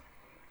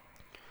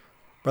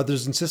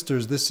Brothers and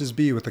sisters, this is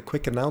B with a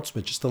quick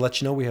announcement just to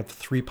let you know we have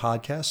 3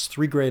 podcasts,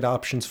 3 great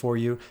options for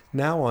you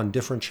now on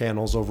different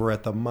channels over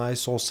at the My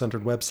Soul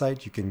Centered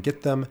website. You can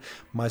get them,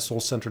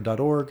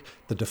 mysoulcentered.org,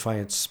 the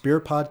Defiant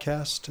Spirit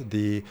podcast,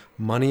 the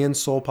Money and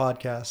Soul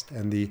podcast,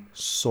 and the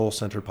Soul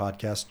Centered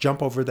podcast.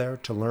 Jump over there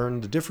to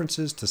learn the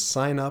differences, to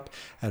sign up,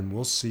 and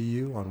we'll see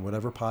you on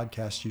whatever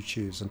podcast you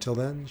choose. Until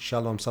then,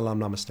 shalom, salam,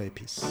 namaste,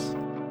 peace.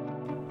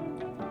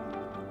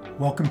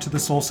 Welcome to the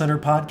Soul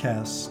Centered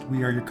Podcast.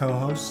 We are your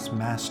co-hosts,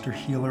 Master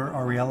Healer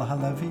Ariella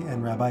Halevi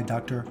and Rabbi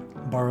Dr.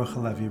 Baruch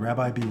Halevi,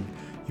 Rabbi B,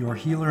 your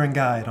healer and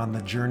guide on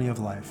the journey of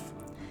life.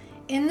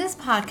 In this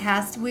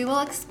podcast, we will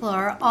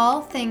explore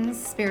all things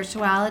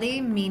spirituality,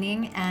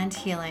 meaning, and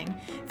healing,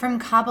 from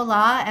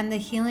Kabbalah and the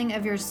healing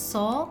of your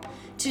soul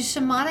to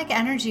shamanic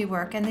energy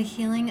work and the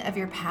healing of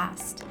your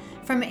past,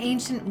 from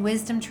ancient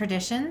wisdom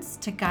traditions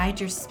to guide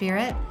your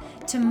spirit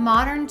to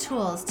modern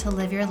tools to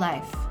live your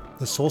life.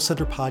 The Soul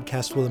Center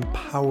podcast will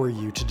empower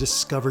you to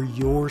discover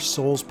your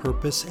soul's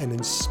purpose and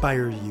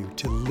inspire you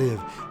to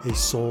live a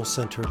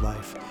soul-centered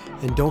life.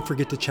 And don't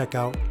forget to check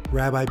out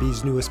Rabbi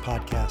B's newest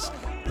podcast,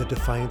 The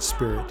Defiant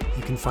Spirit.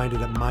 You can find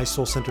it at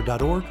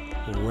mysoulcenter.org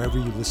or wherever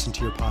you listen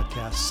to your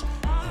podcasts.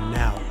 And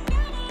now,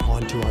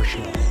 on to our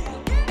show.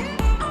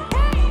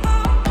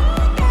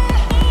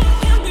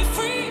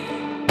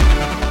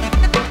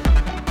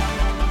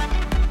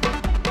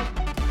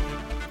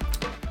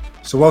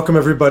 So welcome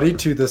everybody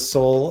to the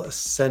Soul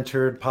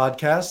Centered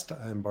Podcast.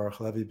 I'm Baruch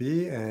Halevi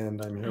B,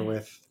 and I'm here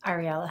with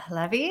Ariella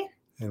Halevi.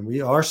 And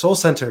we are Soul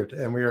Centered,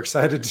 and we are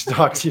excited to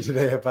talk to you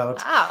today about...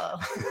 Wow,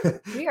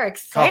 we are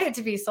excited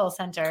to be Soul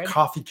Centered.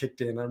 Coffee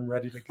kicked in, I'm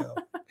ready to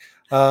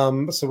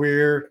go. So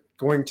we're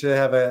going to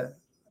have a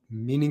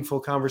meaningful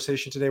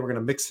conversation today. We're going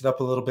to mix it up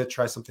a little bit,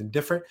 try something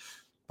different.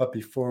 But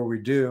before we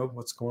do,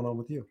 what's going on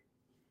with you?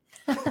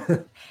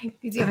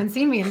 You haven't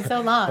seen me in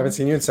so long. I haven't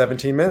seen you in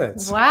 17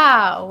 minutes.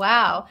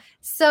 Wow.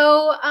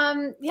 So,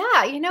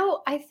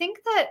 I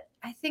think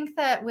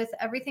that with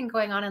everything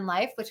going on in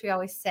life, which we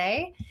always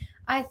say,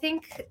 I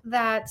think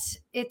that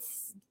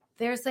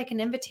there's like an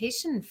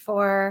invitation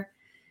for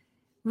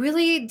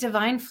really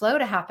divine flow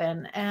to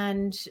happen,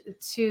 and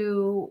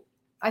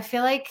I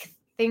feel like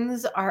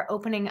things are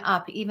opening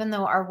up, even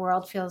though our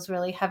world feels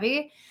really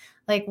heavy.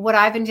 Like what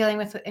I've been dealing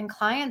with in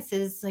clients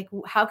is like,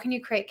 how can you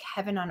create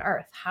heaven on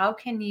earth? How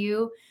can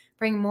you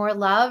bring more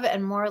love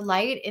and more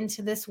light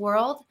into this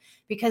world?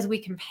 Because we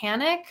can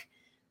panic,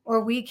 or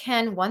we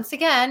can, once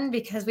again,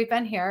 because we've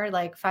been here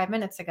like 5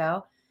 minutes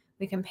ago,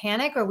 we can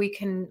panic, or we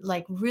can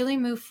like really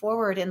move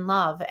forward in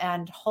love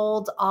and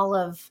hold all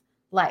of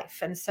life.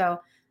 And so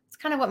it's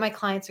kind of what my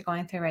clients are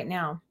going through right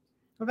now.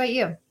 What about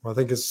you? Well, I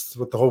think it's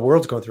what the whole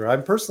world's going through.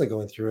 I'm personally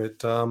going through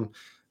it.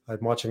 I'm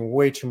watching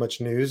way too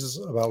much news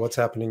about what's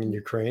happening in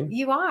Ukraine.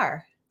 You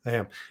are. I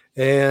am.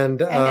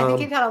 And I think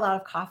you've had a lot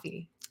of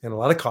coffee. And a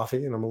lot of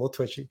coffee, and I'm a little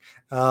twitchy.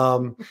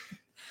 But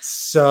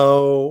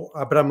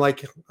I'm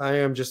like, I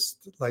am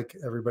just like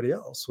everybody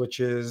else, which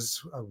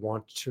is I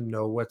want to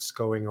know what's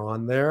going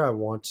on there. I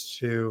want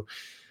to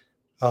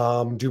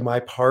do my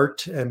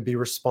part and be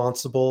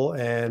responsible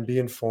and be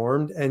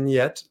informed. And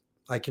yet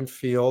I can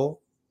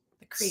feel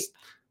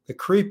the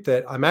creep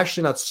that I'm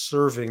actually not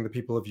serving the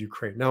people of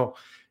Ukraine. Now,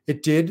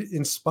 it did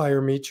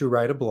inspire me to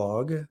write a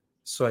blog.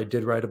 So I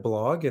did write a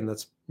blog, and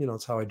that's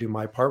how I do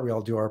my part. We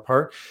all do our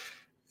part.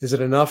 Is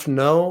it enough?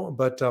 No.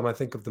 But I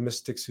think of the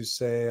mystics who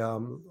say,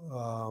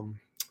 Lo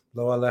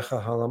alecha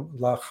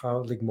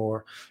lacha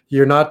ligmor.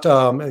 You're not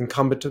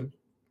incumbent to,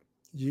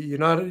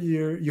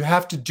 you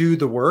have to do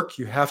the work.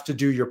 You have to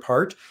do your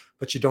part,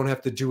 but you don't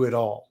have to do it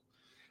all.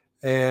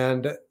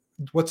 And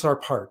what's our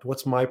part?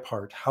 What's my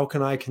part? How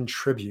can I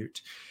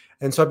contribute?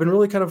 And so I've been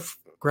really kind of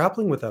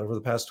grappling with that over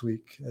the past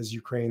week as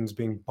Ukraine's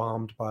being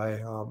bombed by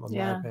a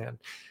madman.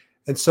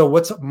 And so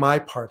what's my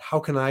part? How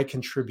can I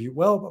contribute?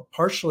 Well,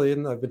 partially,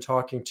 and I've been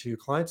talking to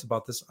clients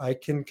about this, I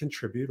can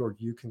contribute, or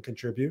you can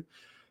contribute,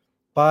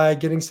 by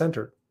getting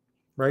centered,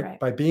 right?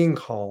 By being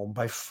calm,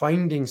 by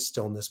finding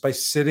stillness, by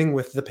sitting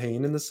with the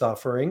pain and the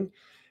suffering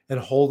and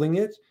holding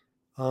it,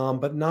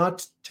 but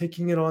not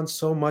taking it on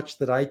so much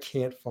that I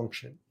can't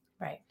function.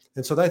 Right.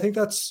 And so I think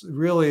that's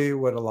really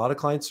what a lot of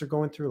clients are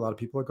going through. A lot of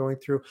people are going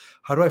through.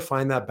 How do I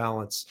find that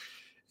balance?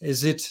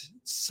 Is it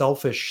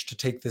selfish to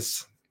take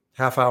this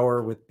half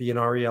hour with B and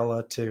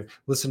Ariella to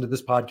listen to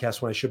this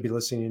podcast when I should be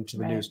listening to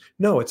the news?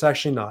 No, it's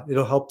actually not.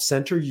 It'll help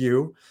center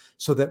you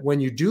so that when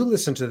you do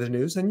listen to the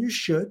news, and you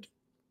should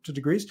to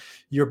degrees,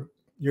 you're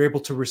able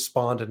to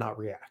respond and not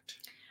react.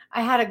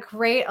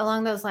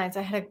 Along those lines,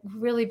 I had a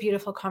really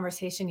beautiful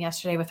conversation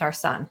yesterday with our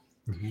son.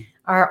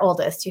 Our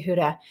oldest,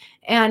 Yehuda.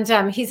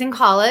 And he's in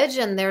college,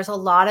 and there's a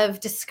lot of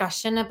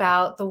discussion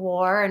about the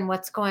war and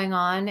what's going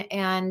on.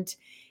 And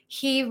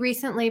he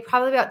recently,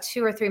 probably about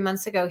 2 or 3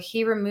 months ago,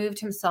 he removed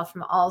himself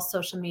from all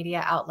social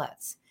media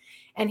outlets.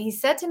 And he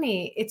said to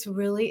me, it's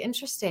really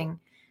interesting.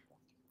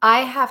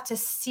 I have to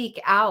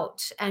seek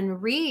out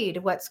and read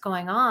what's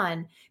going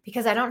on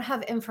because I don't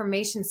have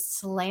information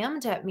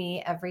slammed at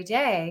me every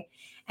day.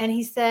 And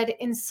he said,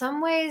 in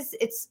some ways,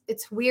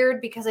 it's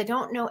weird because I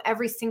don't know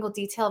every single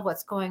detail of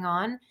what's going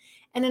on.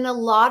 And in a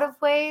lot of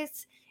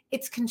ways,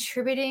 it's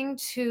contributing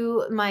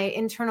to my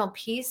internal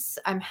peace.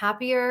 I'm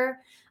happier,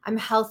 I'm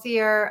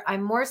healthier,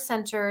 I'm more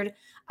centered.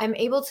 I'm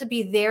able to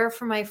be there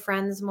for my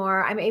friends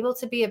more. I'm able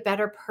to be a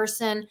better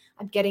person.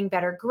 I'm getting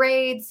better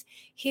grades.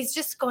 He's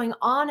just going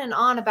on and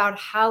on about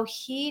how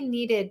he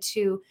needed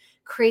to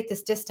create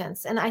this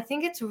distance. And I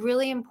think it's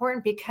really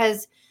important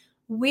because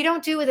we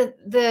don't do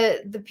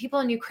the people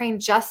in Ukraine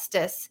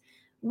justice.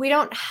 We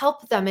don't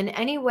help them in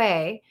any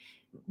way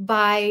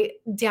by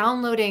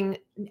downloading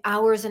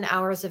hours and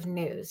hours of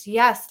news.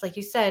 Yes, like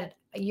you said,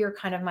 you're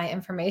kind of my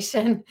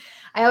information.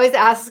 I always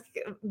ask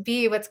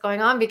B what's going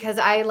on because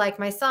I, like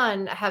my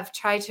son, have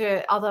tried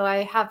to, although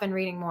I have been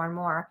reading more and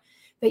more,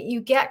 but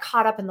you get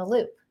caught up in the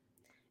loop.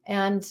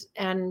 And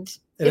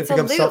it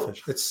becomes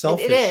selfish. It's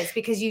selfish. It is,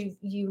 because you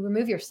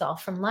remove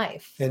yourself from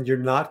life. And you're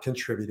not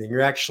contributing.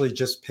 You're actually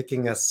just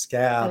picking a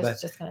scab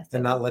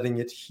and not letting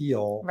it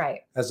heal.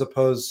 Right. As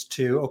opposed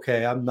to,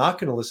 okay, I'm not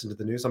going to listen to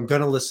the news. I'm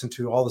going to listen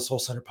to all the Soul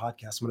Center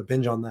podcasts. I'm going to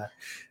binge on that.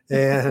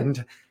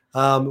 And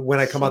when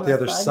I come out the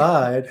other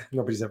side,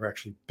 nobody's ever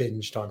actually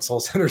binged on Soul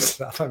Center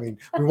stuff. I mean,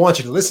 we want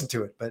you to listen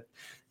to it, but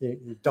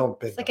you don't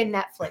binge. It's like a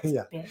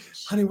Netflix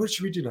binge. Honey, what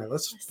should we do tonight?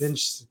 Let's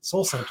binge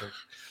Soul Center.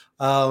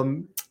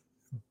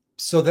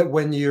 So that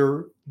when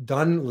you're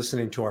done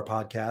listening to our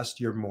podcast,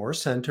 you're more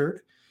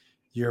centered,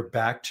 you're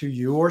back to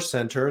your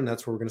center, and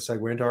that's where we're going to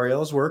segue into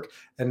Ariela's work.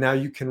 And now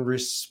you can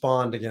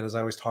respond again, as I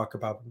always talk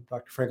about,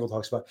 Dr. Frankel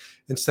talks about,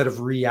 instead of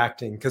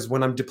reacting. Because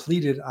when I'm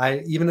depleted,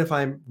 even if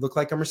I look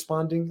like I'm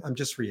responding, I'm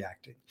just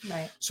reacting.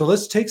 Right. So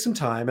let's take some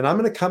time, and I'm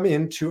going to come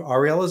into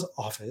Ariela's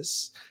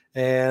office,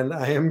 and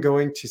I am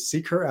going to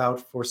seek her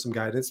out for some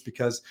guidance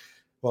because,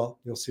 well,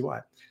 you'll see why.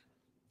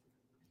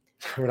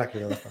 We're not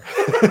going to go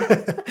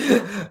that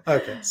far.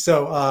 Okay.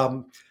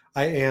 So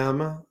I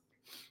am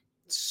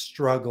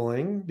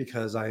struggling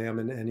because I am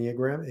an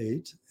Enneagram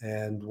 8.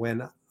 And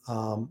when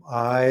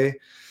I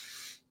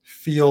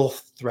feel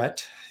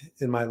threat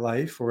in my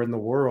life or in the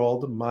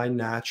world, my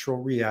natural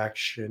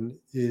reaction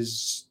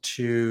is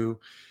to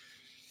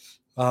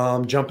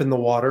jump in the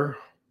water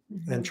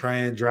and try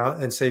and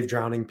drown and save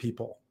drowning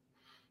people.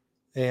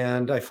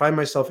 And I find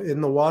myself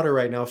in the water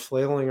right now,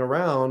 flailing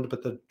around,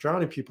 but the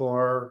drowning people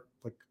are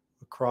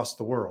across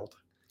the world.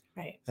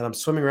 Right. And I'm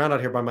swimming around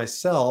out here by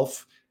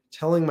myself,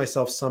 telling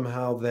myself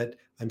somehow that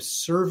I'm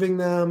serving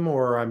them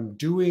or I'm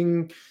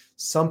doing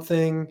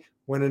something,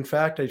 when in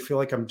fact I feel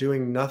like I'm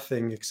doing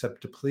nothing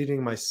except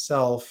depleting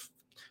myself.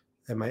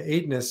 And my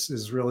 8ness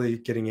is really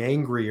getting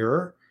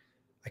angrier.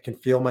 I can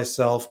feel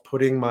myself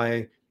putting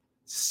my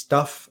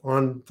stuff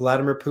on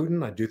Vladimir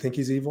Putin. I do think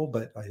he's evil,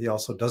 but he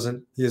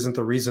isn't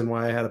the reason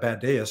why I had a bad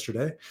day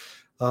yesterday.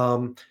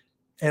 And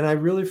I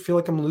really feel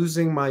like I'm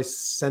losing my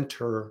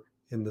center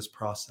in this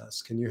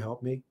process. Can you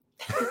help me?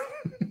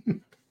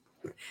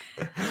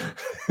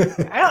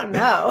 I don't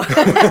know.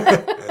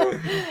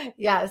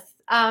 Yes.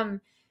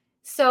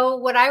 So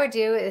what I would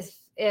do is,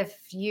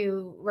 if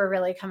you were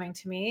really coming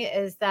to me,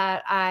 is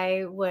that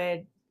I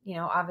would,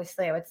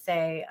 obviously I would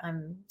say,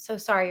 I'm so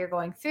sorry you're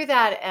going through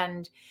that,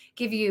 and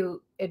give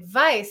you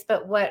advice.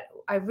 But what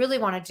I really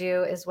want to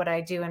do is what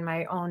I do in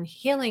my own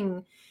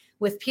healing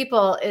with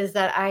people, is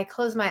that I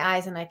close my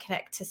eyes and I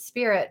connect to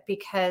spirit,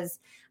 because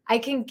I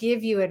can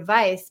give you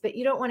advice, but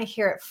you don't want to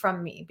hear it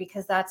from me,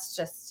 because that's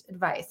just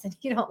advice and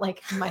you don't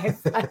like my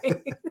advice.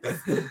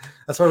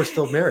 That's why we're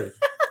still married.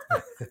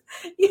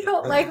 You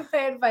don't like my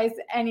advice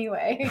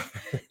anyway.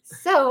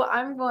 So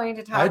I'm going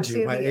to talk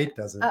to my 8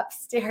 doesn't.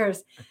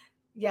 Upstairs.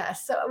 Yeah.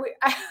 So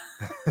I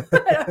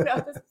don't know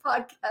if this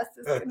podcast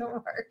is going to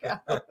work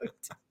out.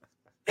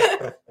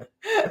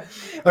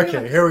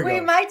 Okay, here we go.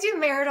 We might do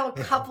marital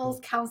couples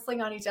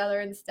counseling on each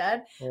other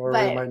instead. Or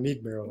we might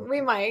need marital.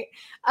 We might.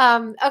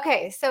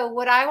 Okay, so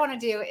what I want to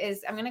do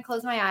is I'm going to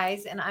close my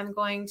eyes and I'm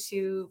going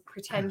to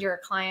pretend you're a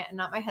client and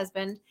not my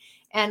husband.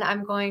 And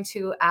I'm going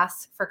to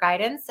ask for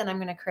guidance, and I'm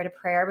going to create a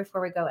prayer before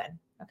we go in.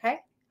 Okay?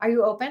 Are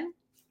you open?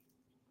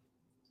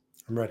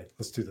 I'm ready.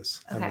 Let's do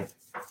this. Okay.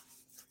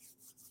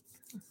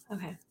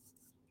 Okay.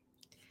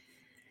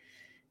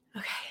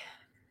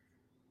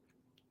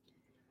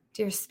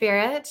 Dear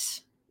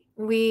Spirit,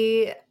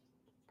 we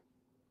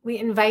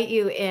invite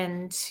you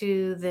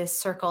into this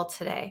circle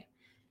today,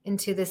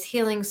 into this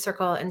healing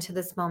circle, into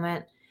this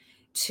moment,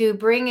 to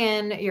bring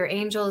in your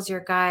angels, your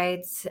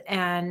guides,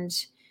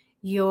 and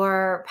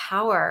your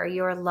power,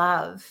 your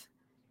love,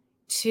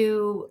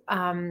 to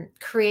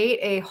create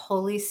a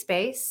holy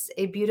space,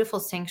 a beautiful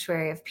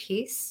sanctuary of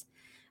peace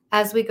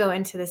as we go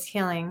into this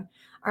healing.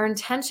 Our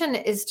intention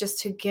is just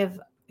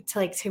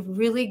to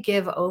really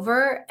give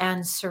over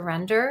and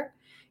surrender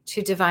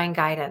to divine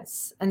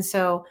guidance. And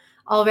so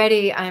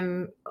already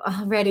I'm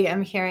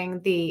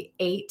hearing the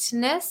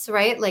 8ness,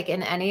 right? Like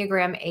an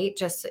Enneagram 8,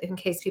 just in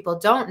case people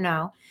don't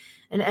know,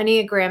 an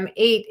Enneagram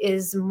 8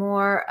 is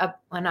more of,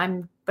 and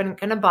I'm going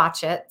to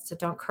botch it, so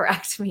don't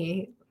correct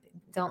me.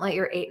 Don't let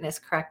your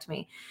 8ness correct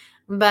me.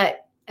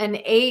 But an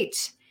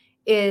 8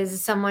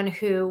 is someone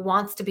who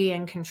wants to be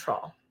in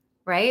control.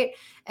 right?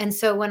 And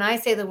so when I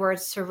say the word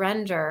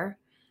surrender,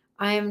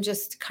 I am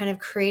just kind of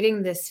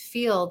creating this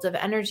field of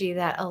energy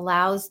that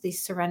allows the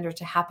surrender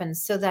to happen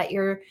so that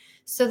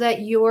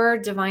your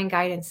divine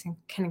guidance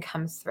can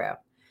come through.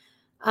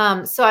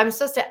 So I'm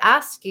supposed to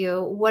ask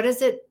you, what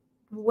is it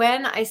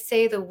when I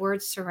say the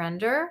word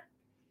surrender?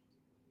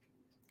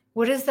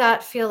 What does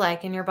that feel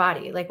like in your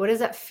body? Like, what does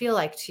that feel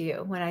like to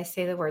you when I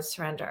say the word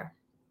surrender?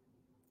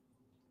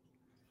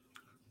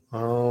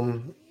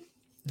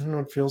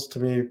 It feels to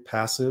me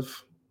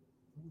passive,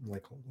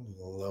 like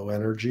low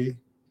energy,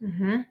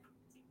 Mm-hmm.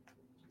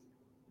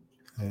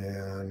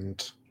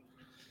 and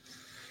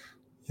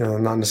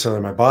not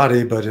necessarily my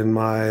body, but in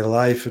my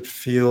life, it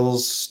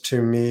feels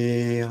to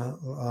me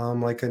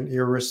like an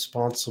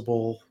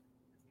irresponsible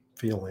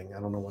feeling. I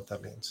don't know what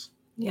that means.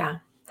 Yeah.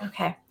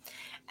 Okay.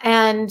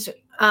 And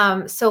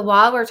so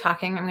while we're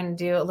talking, I'm going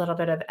to do a little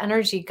bit of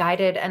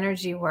guided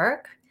energy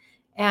work.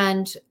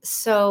 And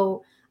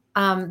so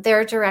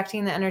they're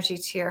directing the energy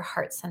to your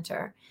heart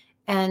center.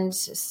 And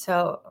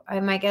so I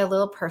might get a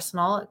little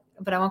personal,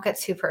 but I won't get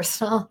too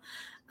personal.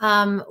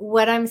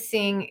 What I'm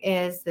seeing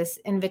is this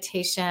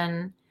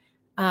invitation.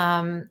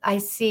 I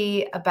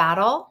see a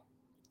battle,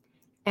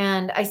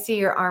 and I see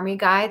your army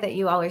guy that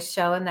you always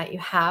show and that you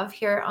have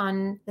here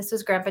on, this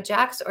was Grandpa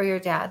Jack's or your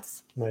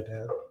dad's? My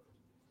dad.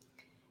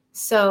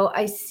 So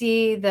I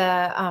see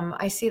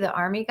the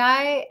army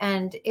guy,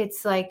 and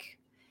it's like,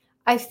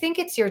 I think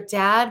it's your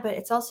dad, but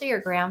it's also your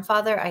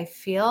grandfather. I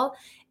feel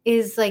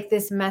is like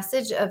this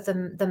message of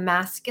the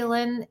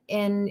masculine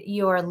in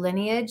your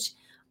lineage,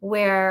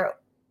 where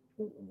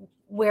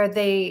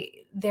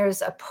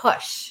there's a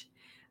push,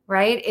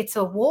 right? It's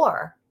a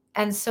war.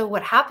 And so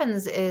what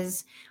happens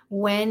is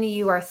when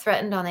you are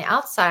threatened on the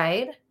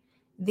outside,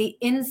 the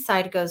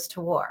inside goes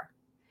to war,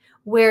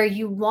 where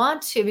you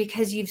want to,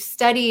 because you've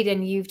studied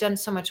and you've done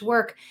so much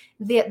work,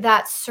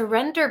 that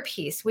surrender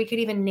piece, we could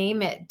even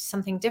name it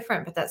something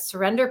different, but that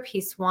surrender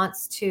piece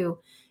wants to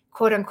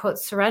quote unquote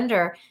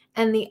surrender.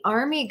 And the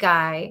army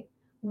guy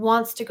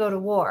wants to go to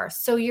war.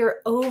 So you're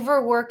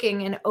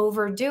overworking and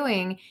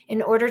overdoing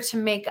in order to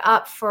make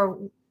up for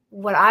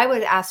what I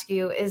would ask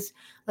you is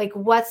like,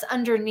 what's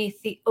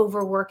underneath the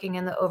overworking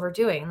and the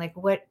overdoing? Like,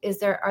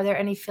 are there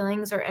any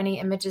feelings or any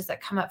images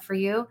that come up for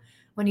you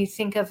when you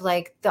think of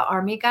like the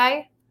army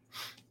guy?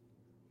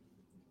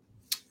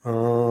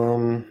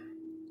 I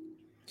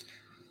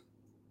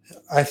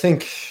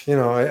think,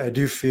 I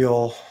do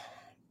feel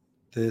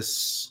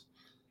this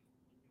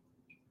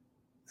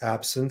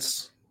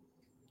absence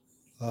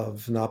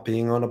of not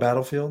being on a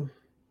battlefield,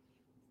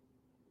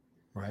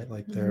 right?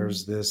 Like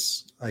there's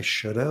this, I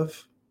should have.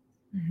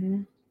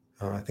 Mm-hmm.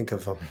 I think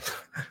of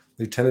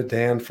Lieutenant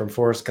Dan from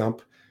Forrest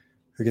Gump,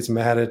 who gets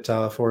mad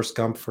at Forrest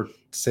Gump for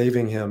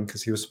saving him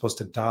because he was supposed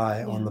to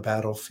die on the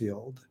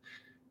battlefield.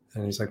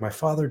 And he's like, my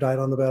father died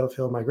on the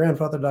battlefield. My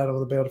grandfather died on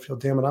the battlefield.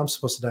 Damn it, I'm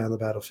supposed to die on the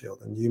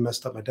battlefield. And you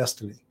messed up my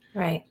destiny.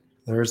 Right.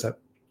 There's that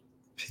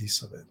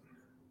piece of it.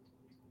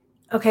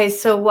 Okay,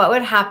 so what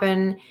would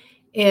happen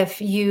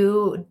if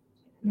you,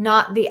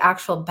 not the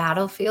actual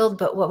battlefield,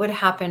 but what would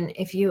happen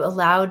if you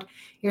allowed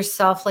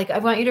yourself, like, I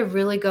want you to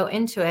really go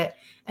into it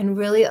and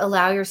really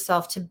allow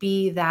yourself to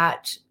be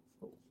that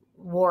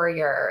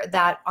warrior,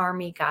 that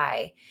army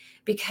guy,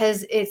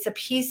 because it's a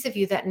piece of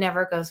you that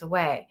never goes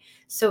away.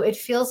 So it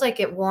feels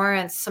like it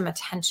warrants some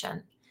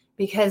attention,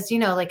 because,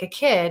 like a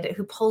kid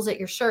who pulls at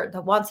your shirt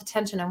that wants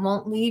attention and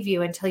won't leave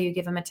you until you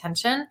give him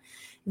attention.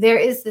 There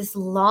is this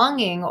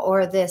longing,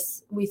 or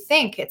this, we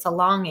think it's a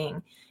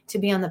longing to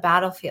be on the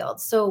battlefield.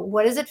 So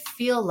what does it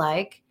feel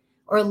like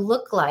or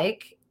look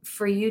like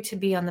for you to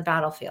be on the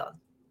battlefield?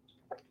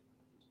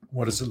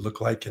 What does it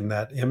look like in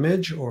that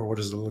image, or what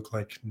does it look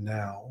like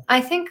now?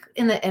 I think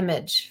in the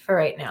image for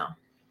right now.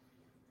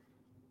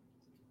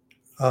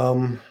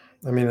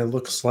 It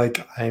looks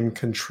like I'm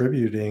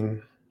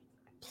contributing,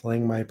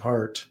 playing my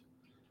part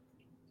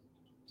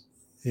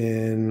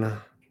in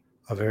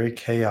a very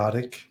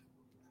chaotic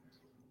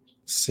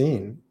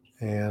scene,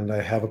 and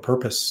I have a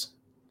purpose.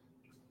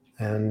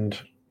 And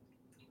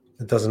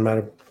it doesn't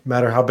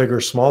matter how big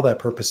or small that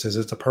purpose is,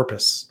 it's a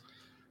purpose.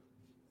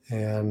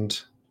 And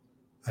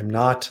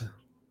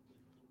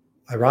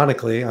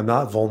ironically, I'm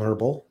not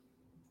vulnerable,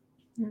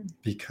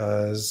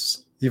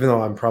 because even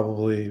though I'm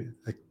probably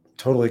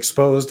totally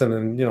exposed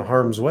and in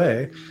harm's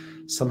way,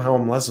 somehow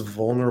I'm less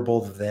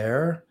vulnerable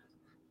there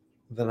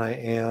than I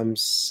am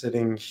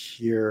sitting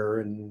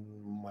here in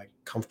my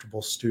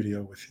comfortable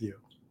studio with you.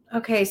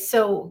 Okay,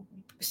 so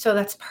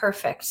that's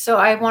perfect. So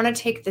I want to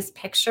take this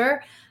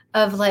picture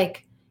of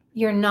like,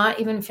 you're not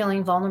even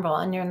feeling vulnerable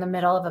and you're in the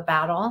middle of a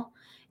battle.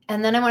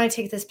 And then I want to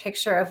take this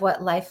picture of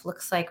what life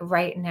looks like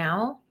right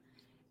now.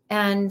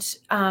 And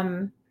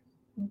can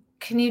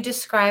you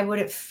describe what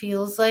it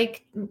feels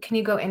like? Can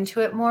you go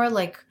into it more?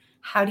 Like,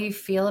 how do you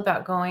feel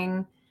about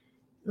going,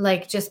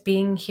 like, just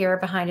being here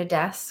behind a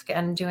desk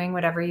and doing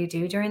whatever you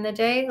do during the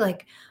day?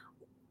 Like,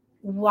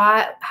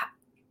 what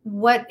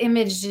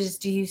images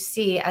do you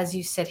see as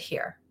you sit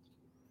here?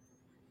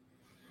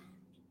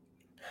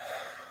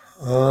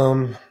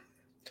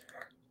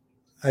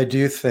 I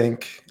do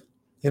think,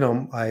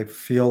 I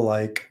feel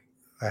like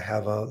I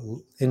have a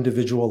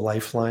individual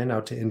lifeline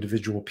out to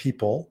individual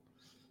people,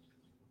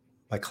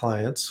 my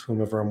clients,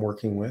 whomever I'm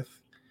working with,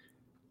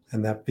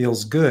 and that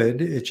feels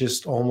good. It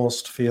just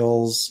almost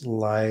feels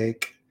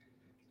like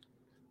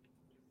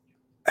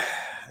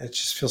it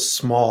just feels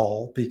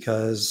small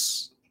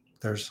because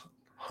there's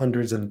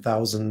hundreds and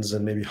thousands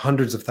and maybe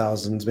hundreds of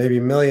thousands, maybe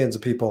millions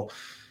of people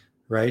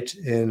right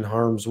in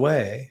harm's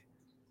way.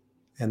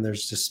 And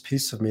there's this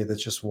piece of me that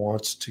just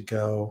wants to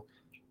go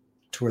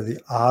to where the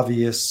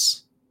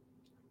obvious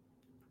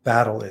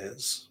battle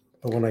is.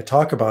 But when I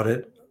talk about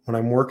it, when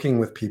I'm working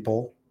with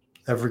people,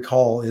 every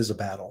call is a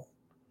battle.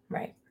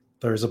 Right.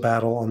 There's a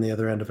battle on the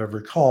other end of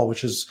every call,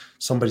 which is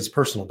somebody's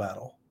personal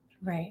battle.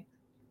 Right.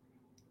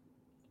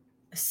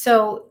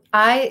 So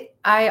I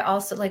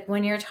also, like,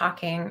 when you're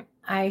talking,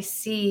 I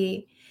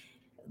see,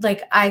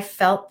 like, I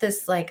felt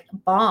this like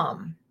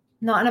bomb,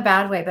 not in a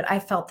bad way, but I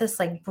felt this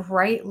like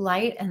bright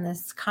light and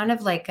this kind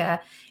of like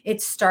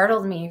it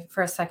startled me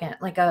for a second,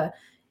 like there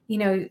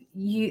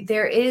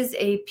is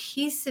a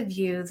piece of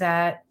you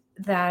that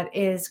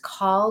is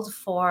called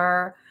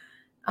for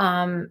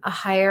a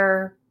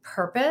higher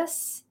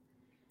purpose,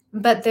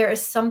 but there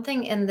is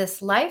something in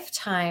this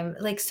lifetime,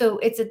 like, so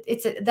it's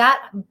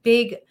that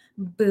big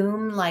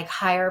boom, like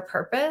higher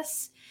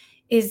purpose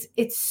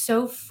it's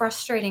so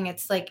frustrating.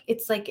 It's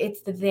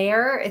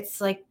there.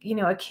 It's like,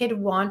 a kid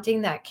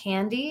wanting that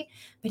candy,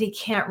 but he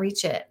can't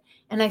reach it.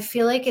 And I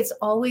feel like it's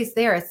always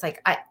there. It's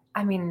like,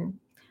 I mean,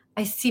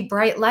 I see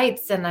bright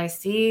lights and I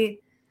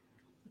see,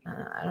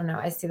 I don't know,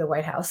 I see the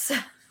White House. So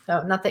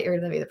not that you're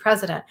going to be the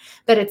president,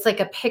 but it's like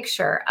a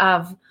picture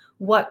of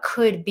what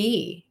could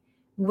be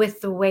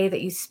with the way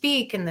that you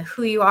speak and the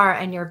who you are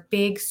and your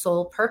big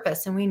soul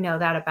purpose. And we know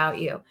that about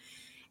you.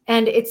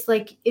 And it's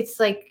like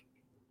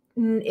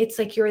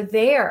you're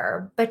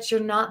there, but you're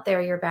not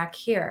there. You're back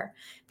here,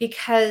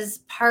 because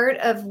part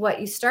of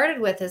what you started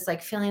with is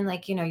like feeling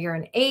like, you're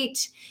an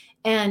 8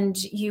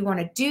 and you want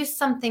to do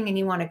something and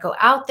you want to go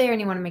out there and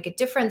you want to make a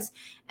difference.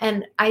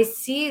 And I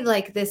see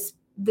like this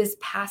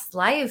past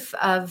life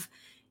of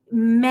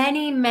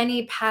many,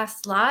 many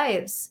past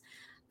lives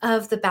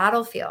of the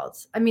battlefield.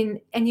 I mean,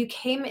 and you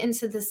came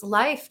into this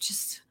life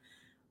just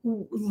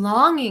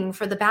longing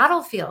for the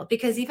battlefield,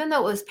 because even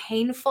though it was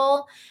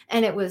painful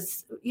and it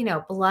was,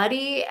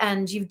 bloody,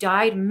 and you've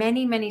died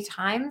many, many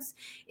times,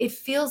 it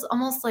feels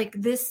almost like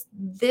this,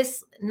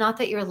 not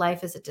that your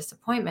life is a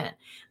disappointment,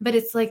 but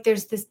it's like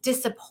there's this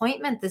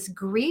disappointment, this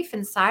grief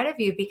inside of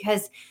you,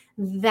 because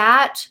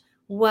that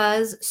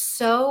was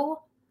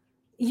so,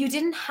 you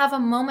didn't have a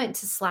moment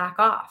to slack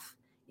off.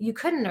 You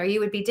couldn't, or you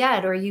would be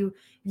dead, or you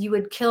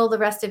would kill the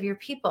rest of your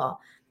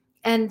people.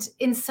 And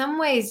in some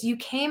ways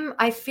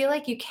I feel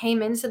like you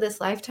came into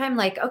this lifetime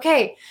like,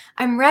 okay,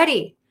 I'm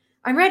ready,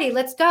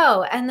 let's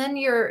go. And then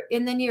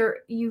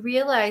you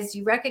realize,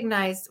 you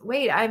recognize,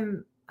 wait,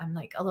 I'm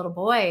like a little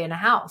boy in a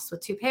house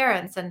with 2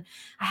 parents, and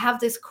I have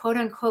this quote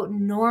unquote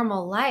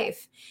normal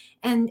life.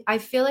 And I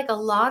feel like a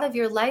lot of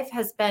your life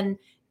has been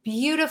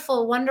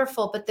beautiful,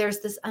 wonderful, but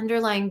there's this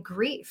underlying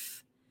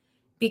grief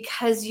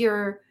because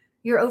you're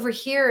over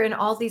here in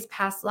all these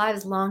past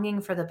lives longing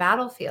for the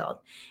battlefield.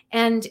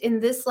 And in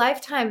this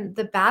lifetime,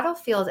 the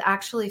battlefield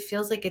actually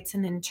feels like it's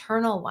an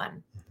internal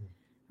one,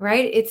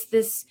 right? It's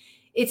this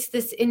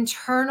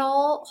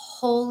internal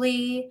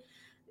holy,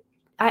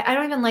 I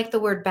don't even like the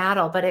word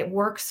battle, but it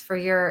works for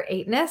your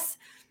 8ness.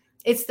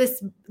 It's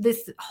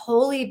this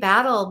holy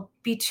battle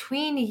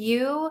between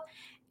you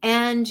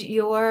and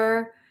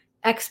your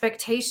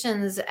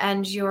expectations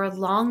and your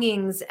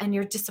longings and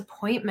your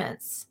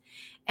disappointments.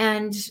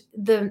 And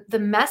the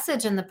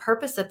message and the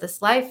purpose of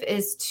this life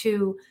is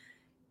to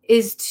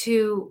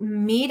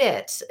meet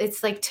it.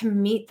 It's like to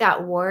meet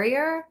that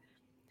warrior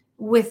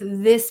with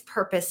this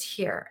purpose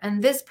here.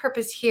 And this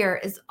purpose here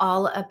is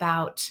all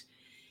about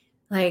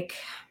like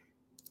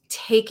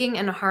taking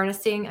and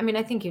harnessing. I mean,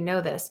 I think you know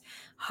this,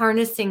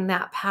 harnessing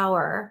that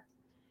power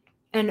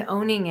and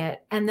owning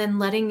it, and then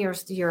letting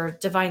your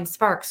divine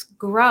sparks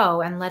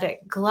grow and let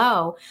it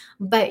glow,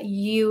 but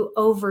you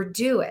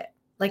overdo it.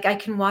 Like, I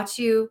can watch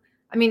you.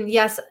 I mean,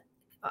 yes,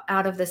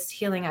 out of this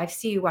healing, I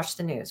see you watch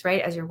the news,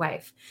 right, as your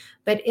wife.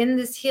 But in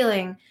this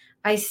healing,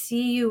 I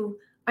see you.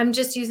 I'm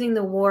just using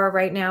the war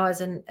right now as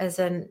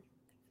an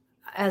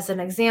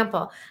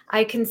example.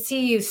 I can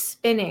see you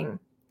spinning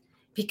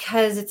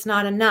because it's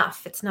not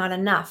enough. It's not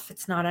enough.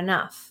 It's not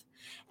enough.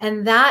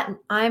 And that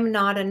I'm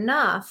not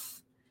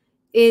enough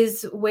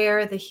is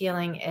where the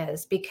healing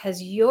is,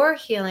 because you're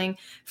healing.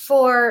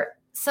 For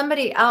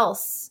somebody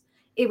else,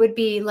 it would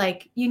be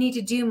like, you need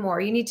to do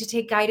more. You need to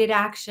take guided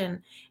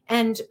action.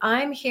 And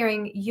I'm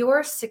hearing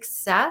your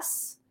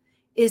success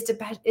is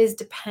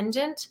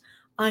dependent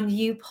on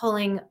you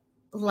pulling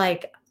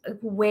like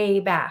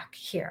way back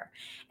here.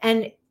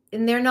 And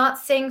they're not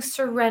saying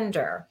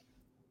surrender,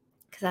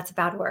 because that's a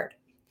bad word.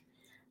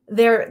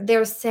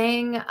 They're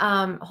saying,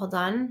 hold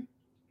on.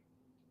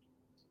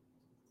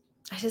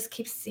 I just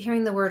keep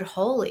hearing the word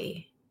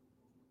holy.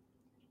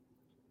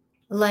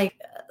 Like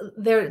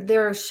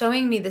they're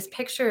showing me this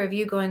picture of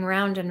you going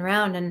round and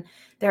round, and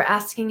they're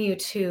asking you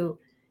to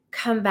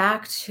come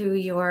back to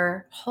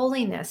your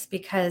holiness,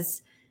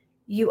 because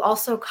you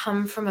also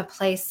come from a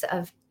place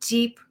of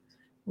deep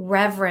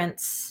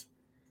reverence,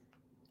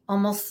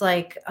 almost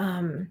like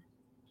I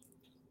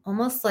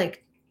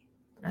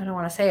don't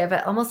want to say it,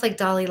 but almost like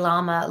Dalai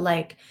Lama,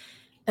 like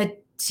a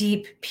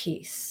deep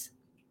peace.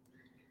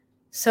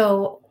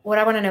 So what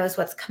I want to know is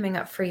what's coming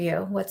up for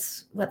you.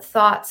 What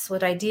thoughts,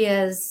 what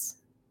ideas,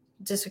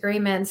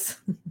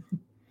 disagreements,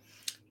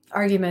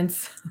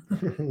 arguments?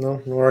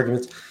 No, no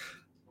arguments.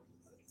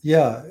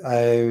 Yeah,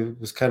 I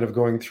was kind of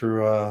going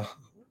through a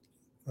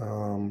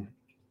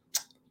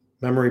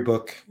memory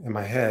book in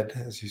my head,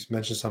 as you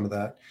mentioned some of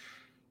that.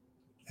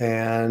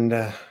 And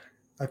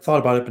I've thought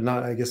about it, but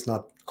not, I guess,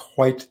 not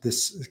quite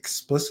this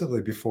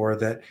explicitly before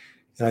that.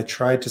 And I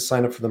tried to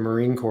sign up for the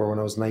Marine Corps when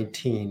I was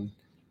 19,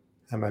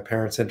 and my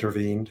parents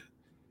intervened.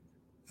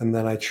 And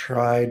then I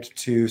tried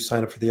to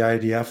sign up for the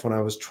IDF when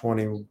I was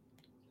 22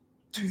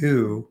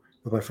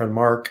 with my friend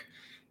Mark,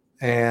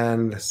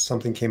 and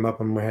something came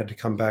up and I had to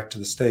come back to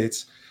the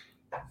States.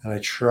 And I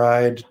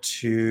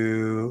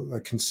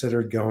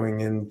considered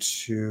going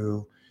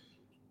into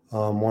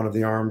one of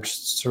the armed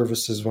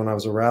services when I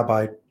was a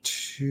rabbi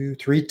 3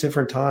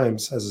 different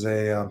times as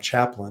a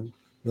chaplain,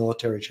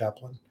 military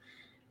chaplain,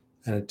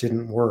 and it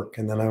didn't work.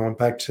 And then I went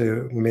back we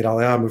made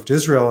Aliyah, moved to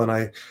Israel, and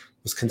I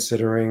was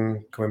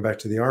considering going back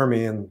to the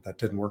army, and that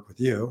didn't work with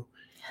you.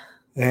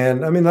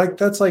 And I mean, like,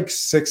 that's like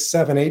 6,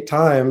 7, 8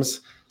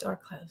 times Door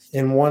closed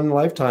in one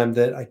lifetime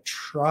that I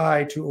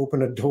try to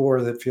open a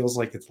door that feels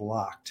like it's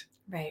locked.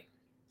 Right.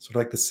 Sort of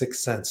like The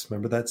Sixth Sense.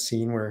 Remember that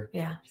scene where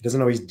he doesn't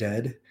know he's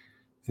dead and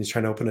he's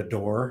trying to open a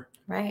door?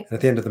 Right. And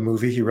at the end of the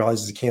movie, he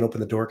realizes he can't open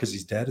the door because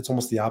he's dead. It's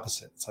almost the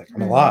opposite. It's like,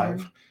 I'm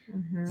alive.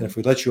 Mm-hmm. And if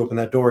we let you open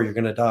that door, you're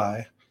going to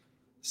die.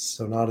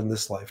 So not in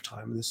this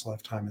lifetime. In this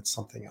lifetime, it's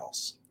something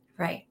else.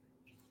 Right.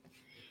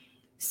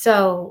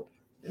 So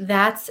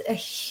that's a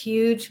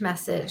huge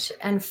message.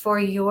 And for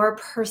your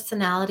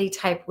personality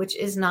type, which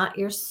is not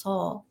your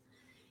soul,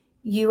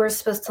 you are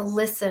supposed to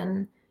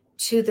listen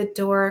to the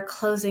door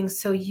closing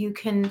so you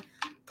can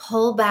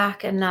pull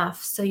back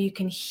enough so you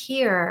can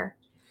hear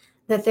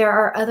that there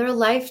are other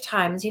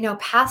lifetimes.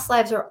 Past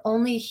lives are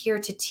only here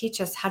to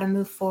teach us how to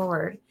move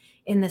forward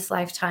in this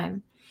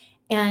lifetime.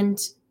 And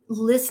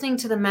listening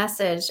to the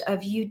message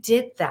of you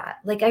did that.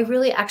 Like, I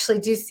really actually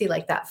do see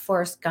like that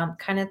Forrest Gump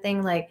kind of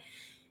thing. Like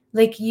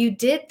you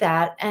did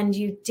that, and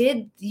you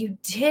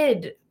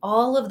did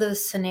all of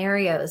those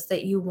scenarios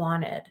that you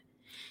wanted.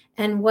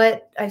 And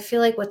what I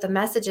feel like what the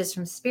message is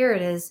from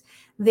Spirit is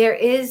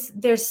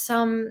there's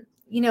some,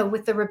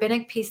 with the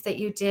rabbinic piece that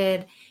you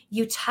did,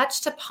 you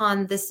touched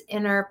upon this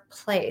inner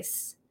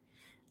place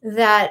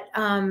that,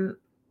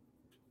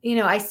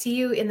 I see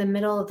you in the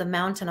middle of the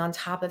mountain on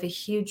top of a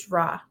huge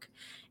rock.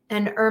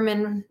 And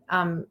Ehrman,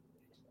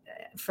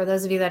 for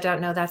those of you that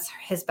don't know, that's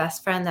his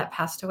best friend that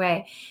passed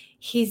away.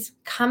 He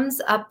comes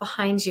up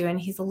behind you, and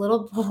he's a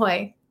little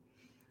boy,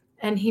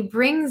 and he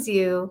brings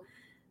you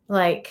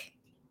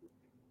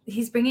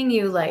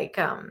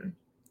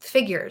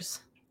figures.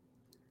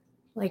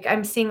 Like,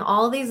 I'm seeing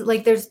all these,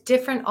 like, there's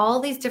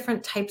all these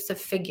different types of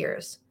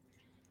figures,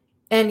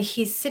 and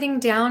he's sitting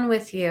down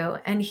with you,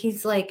 and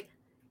he's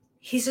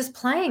just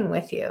playing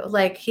with you.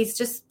 Like, he's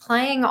just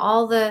playing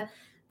all the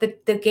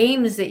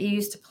games that you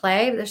used to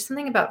play. There's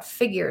something about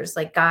figures,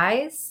 like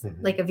guys,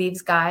 like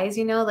Aviv's guys,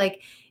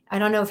 like, I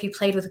don't know if you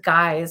played with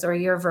guys or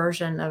your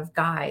version of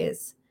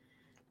guys.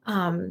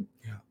 Yeah.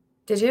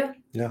 Did you?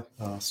 Yeah.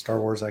 Star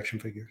Wars action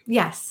figures.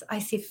 Yes, I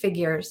see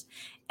figures.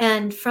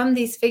 And from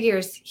these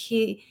figures,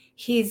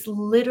 he's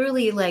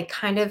literally like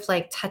kind of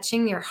like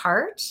touching your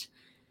heart,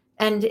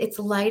 and it's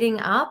lighting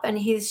up. And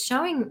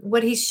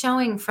what he's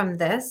showing from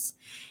this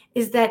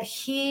is that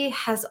he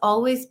has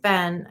always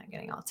been, I'm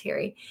getting all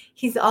teary.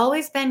 He's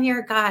always been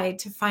your guide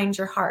to find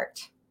your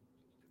heart.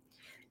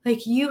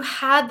 Like, you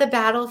had the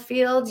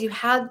battlefield,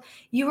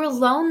 you were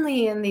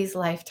lonely in these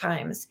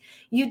lifetimes.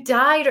 You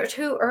died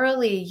too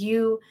early.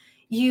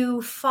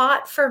 You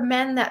fought for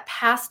men that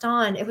passed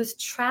on. It was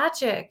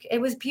tragic. It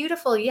was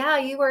beautiful. Yeah,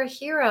 you were a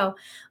hero,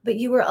 but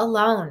you were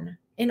alone.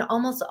 In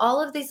almost all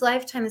of these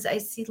lifetimes, I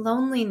see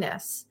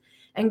loneliness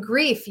and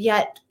grief,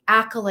 yet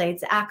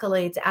accolades,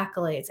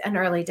 and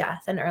early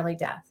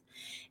death.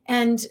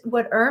 And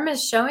what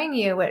is showing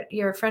you, what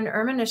your friend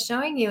Ehrman is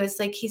showing you, is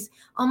like he's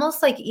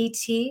almost like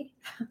E.T.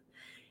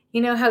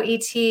 You know how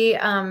E.T.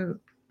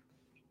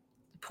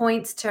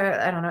 Points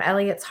to, I don't know,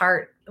 Elliot's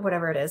heart,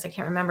 whatever it is. I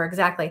can't remember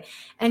exactly.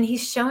 And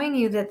he's showing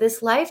you that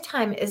this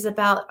lifetime is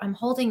about, I'm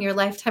holding your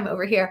lifetime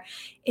over here.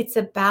 It's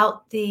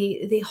about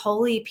the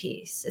holy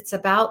piece. It's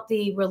about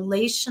the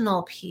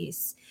relational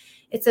piece.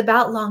 It's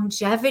about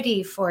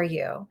longevity for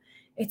you.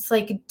 It's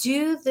like,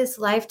 do this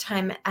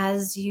lifetime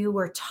as you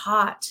were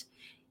taught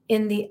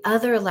in the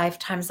other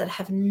lifetimes that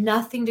have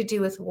nothing to do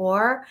with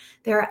war.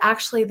 They're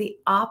actually the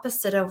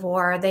opposite of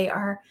war. They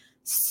are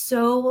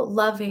so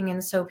loving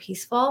and so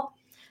peaceful.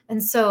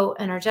 And so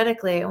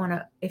energetically,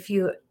 if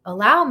you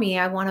allow me,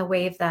 I want to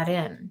wave that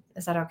in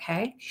Is that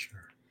okay?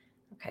 Sure.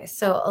 Okay.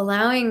 So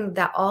allowing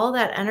that, all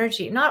that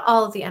energy, not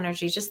all of the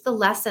energy, just the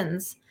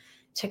lessons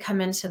to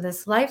come into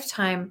this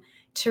lifetime,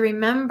 to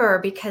remember,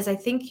 because I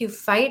think you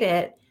fight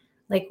it,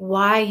 like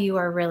why you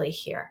are really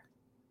here.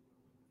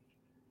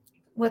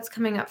 What's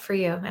coming up for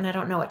you? And I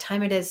don't know what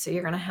time it is, so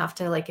you're going to have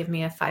to like give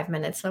me a 5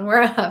 minutes when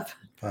we're up.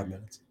 5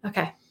 minutes.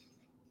 Okay.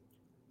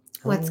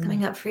 What's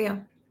coming up for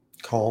you?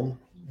 Calm.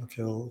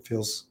 It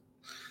feels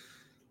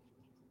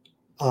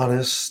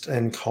honest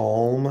and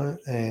calm,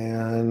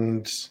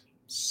 and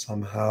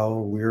somehow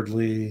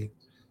weirdly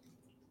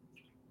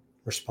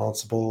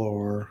responsible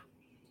or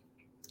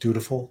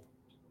dutiful.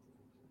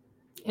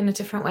 In a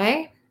different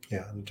way?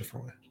 Yeah, in a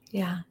different way.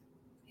 Yeah.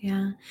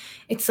 Yeah.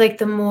 It's like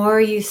the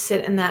more you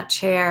sit in that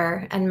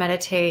chair and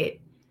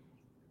meditate,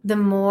 the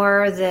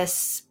more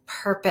this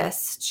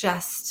purpose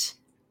just,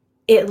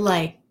 it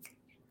like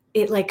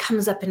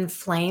comes up in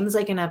flames,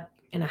 like in a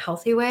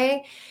healthy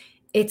way.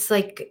 It's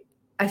like,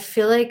 I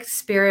feel like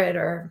spirit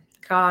or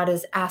God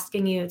is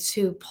asking you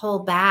to pull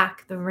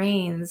back the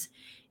reins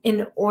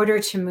in order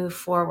to move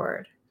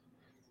forward.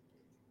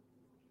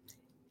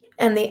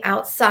 And the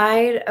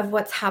outside of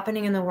what's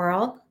happening in the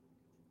world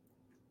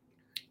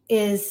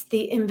is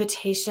the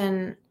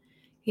invitation,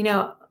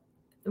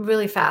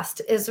 really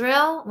fast.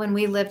 Israel, when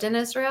we lived in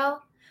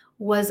Israel,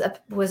 was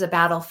a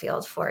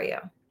battlefield for you.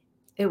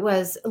 It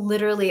was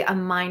literally a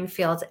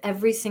minefield.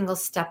 Every single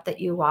step that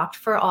you walked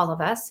for all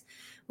of us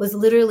was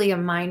literally a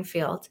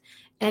minefield.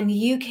 And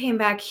you came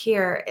back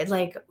here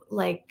like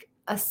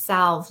a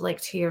salve, like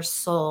to your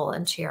soul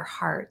and to your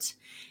heart.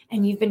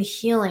 And you've been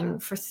healing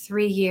for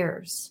 3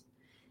 years.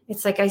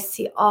 It's like I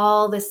see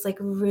all this like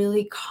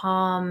really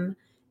calm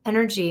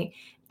energy.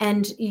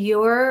 And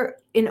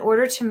in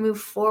order to move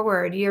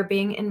forward, you're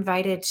being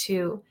invited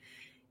to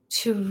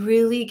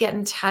really get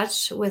in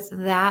touch with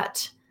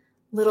that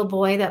little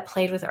boy that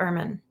played with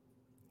Ermin,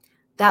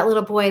 that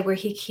little boy where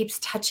he keeps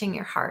touching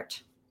your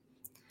heart.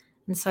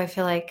 And so I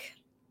feel like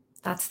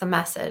that's the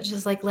message,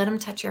 is like, let him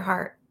touch your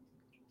heart.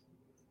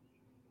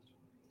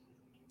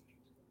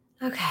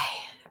 Okay.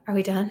 Are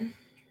we done?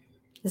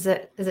 Is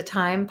it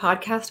time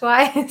podcast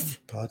wise?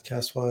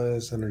 Podcast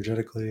wise,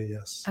 energetically,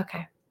 yes.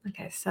 Okay.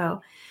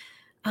 So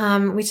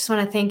we just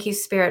want to thank you,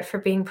 Spirit, for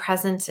being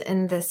present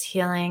in this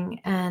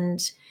healing.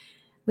 And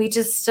we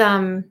just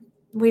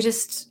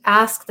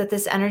ask that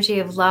this energy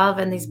of love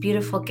and these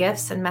beautiful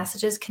gifts and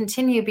messages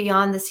continue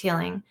beyond this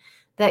healing,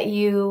 that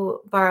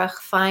you, Baruch,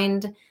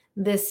 find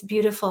this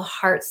beautiful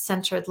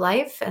heart-centered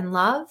life and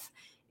love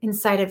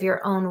inside of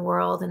your own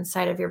world,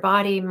 inside of your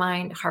body,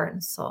 mind, heart,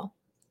 and soul.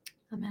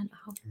 Amen.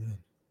 Amen.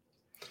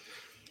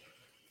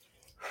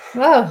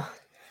 Whoa.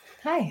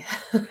 Hi.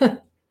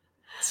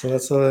 So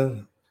that's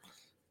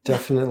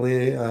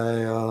definitely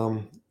a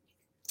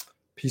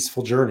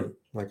peaceful journey,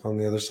 like on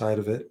the other side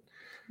of it.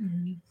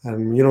 Mm-hmm.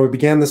 And, we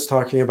began this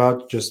talking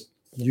about just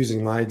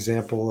using my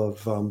example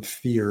of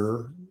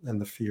fear and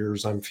the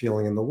fears I'm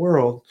feeling in the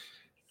world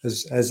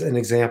as an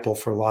example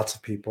for lots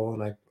of people.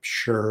 And I'm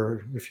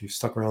sure if you've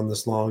stuck around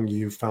this long,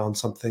 you found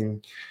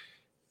something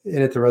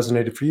in it that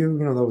resonated for you.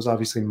 That was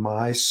obviously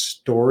my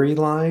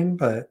storyline,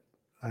 but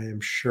I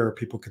am sure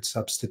people could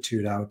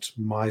substitute out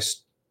my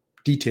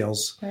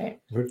details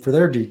for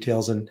their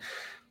details. And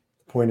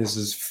the point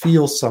is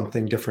feel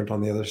something different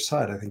on the other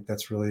side. I think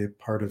that's really a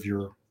part of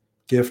your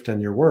gift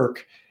and your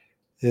work,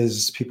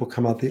 is people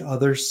come out the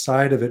other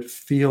side of it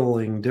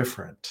feeling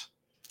different.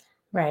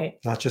 Right.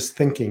 Not just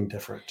thinking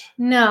different.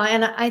 No.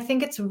 And I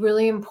think it's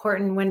really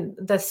important when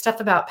the stuff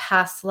about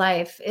past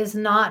life is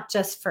not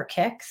just for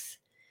kicks,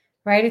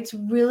 right? It's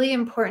really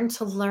important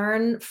to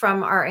learn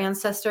from our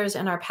ancestors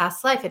and our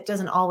past life. It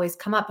doesn't always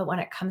come up, but when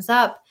it comes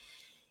up,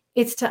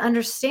 it's to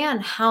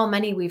understand how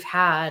many we've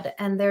had.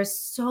 And there's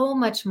so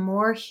much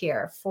more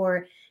here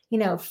for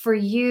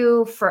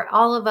you, for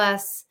all of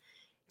us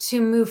to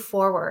move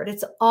forward.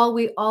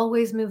 We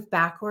always move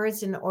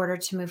backwards in order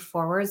to move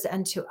forwards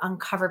and to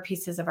uncover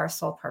pieces of our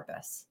soul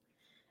purpose.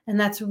 And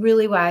that's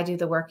really why I do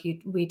the work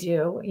we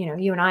do,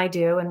 you and I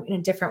do in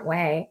a different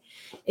way,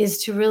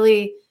 is to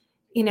really,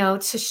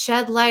 to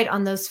shed light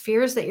on those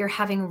fears that you're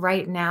having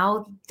right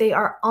now. They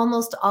are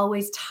almost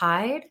always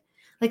tied.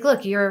 Like,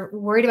 look, you're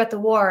worried about the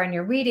war and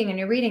you're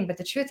reading, but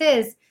the truth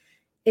is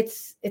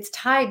it's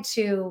tied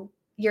to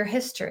your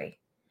history.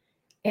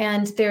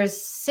 And there's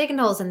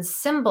signals and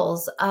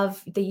symbols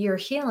of your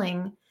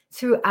healing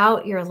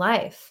throughout your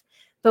life,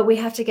 but we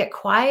have to get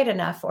quiet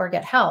enough or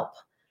get help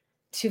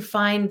to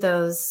find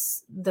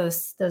those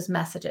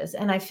messages.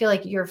 And I feel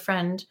like your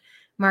friend,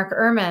 Mark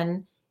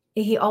Ehrman,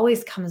 he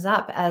always comes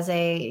up as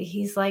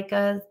he's like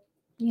a,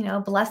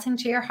 blessing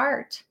to your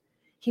heart.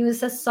 He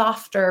was a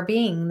softer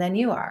being than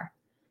you are.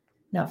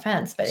 No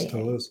offense, but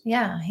still is.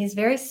 Yeah, he's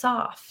very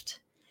soft,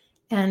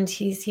 and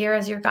he's here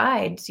as your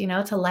guide,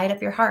 to light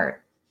up your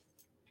heart.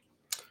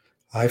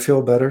 I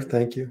feel better.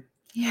 Thank you.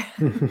 Yeah.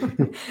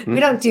 We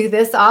don't do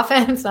this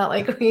often. It's not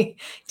like we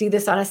do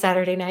this on a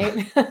Saturday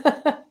night.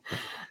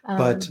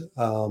 But,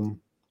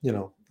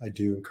 I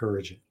do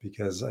encourage it,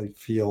 because I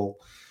feel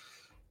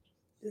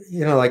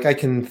like I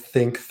can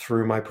think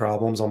through my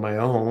problems on my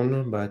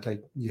own, but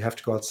you have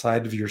to go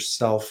outside of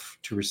yourself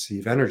to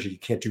receive energy. You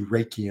can't do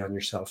Reiki on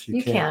yourself.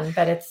 You can,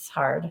 but it's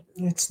hard.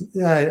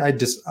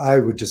 I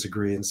would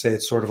disagree and say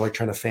it's sort of like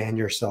trying to fan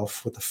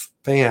yourself with a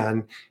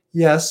fan.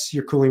 Yes,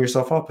 you're cooling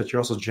yourself up, but you're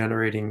also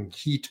generating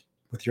heat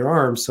with your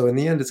arms. So in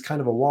the end, it's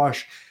kind of a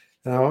wash.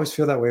 And I always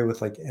feel that way with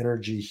like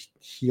energy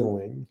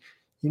healing.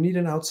 You need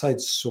an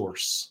outside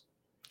source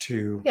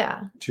to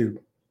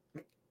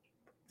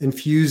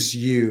infuse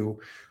you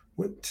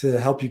to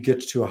help you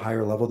get to a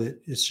higher level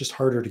that it's just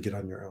harder to get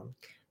on your own.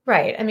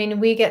 Right. I mean,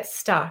 we get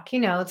stuck,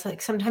 it's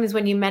like sometimes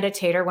when you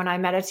meditate or when I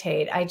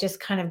meditate, I just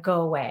kind of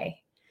go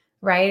away,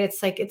 right?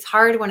 It's like, it's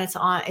hard when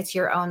it's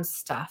your own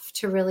stuff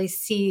to really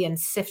see and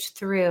sift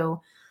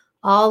through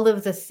all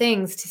of the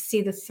things to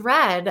see the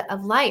thread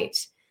of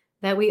light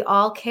that we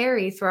all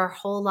carry through our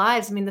whole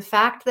lives. I mean, the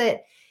fact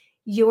that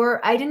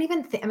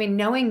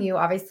knowing you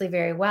obviously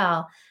very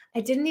well, I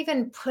didn't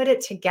even put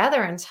it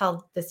together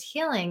until this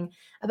healing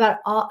about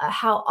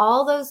how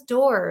all those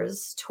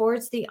doors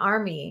towards the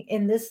army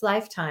in this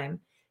lifetime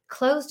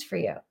closed for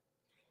you.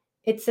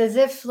 It's as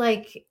if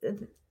like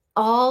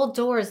all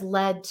doors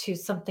led to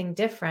something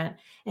different.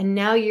 And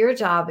now your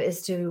job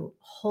is to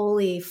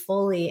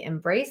fully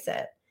embrace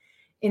it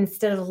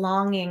instead of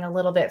longing a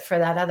little bit for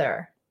that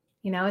other.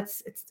 I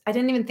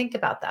didn't even think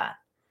about that.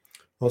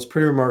 Well, it's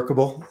pretty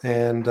remarkable.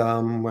 And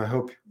I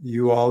hope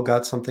you all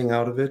got something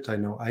out of it. I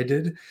know I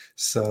did.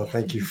 So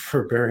thank you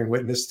for bearing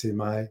witness to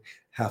my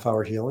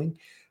half-hour healing.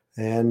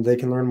 And they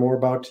can learn more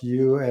about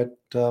you at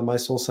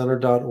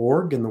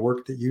mysoulcenter.org and the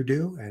work that you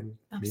do and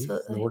me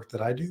and the work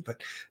that I do. But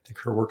I think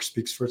her work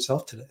speaks for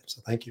itself today. So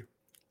thank you.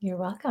 You're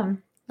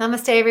welcome.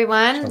 Namaste,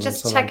 everyone. Shalom,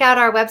 Just salam. check out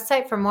our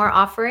website for more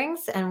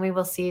offerings, and we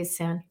will see you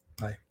soon.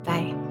 Bye.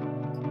 Bye.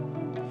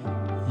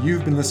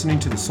 You've been listening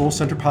to the Soul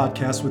Center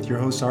podcast with your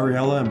hosts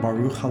Ariella and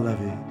Baruch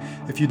Halevi.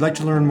 If you'd like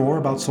to learn more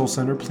about Soul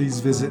Center, please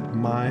visit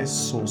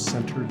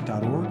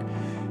mysoulcenter.org.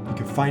 You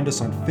can find us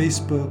on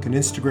Facebook and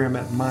Instagram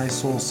at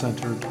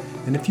mysoulcenter.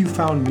 And if you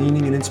found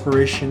meaning and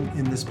inspiration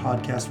in this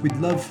podcast, we'd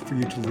love for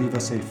you to leave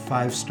us a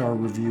 5-star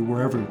review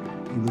wherever you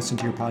listen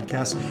to your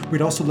podcast.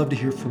 We'd also love to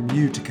hear from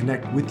you to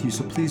connect with you,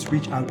 so please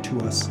reach out to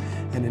us.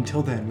 And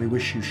until then, we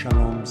wish you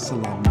shalom,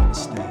 salam,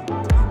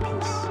 namaste.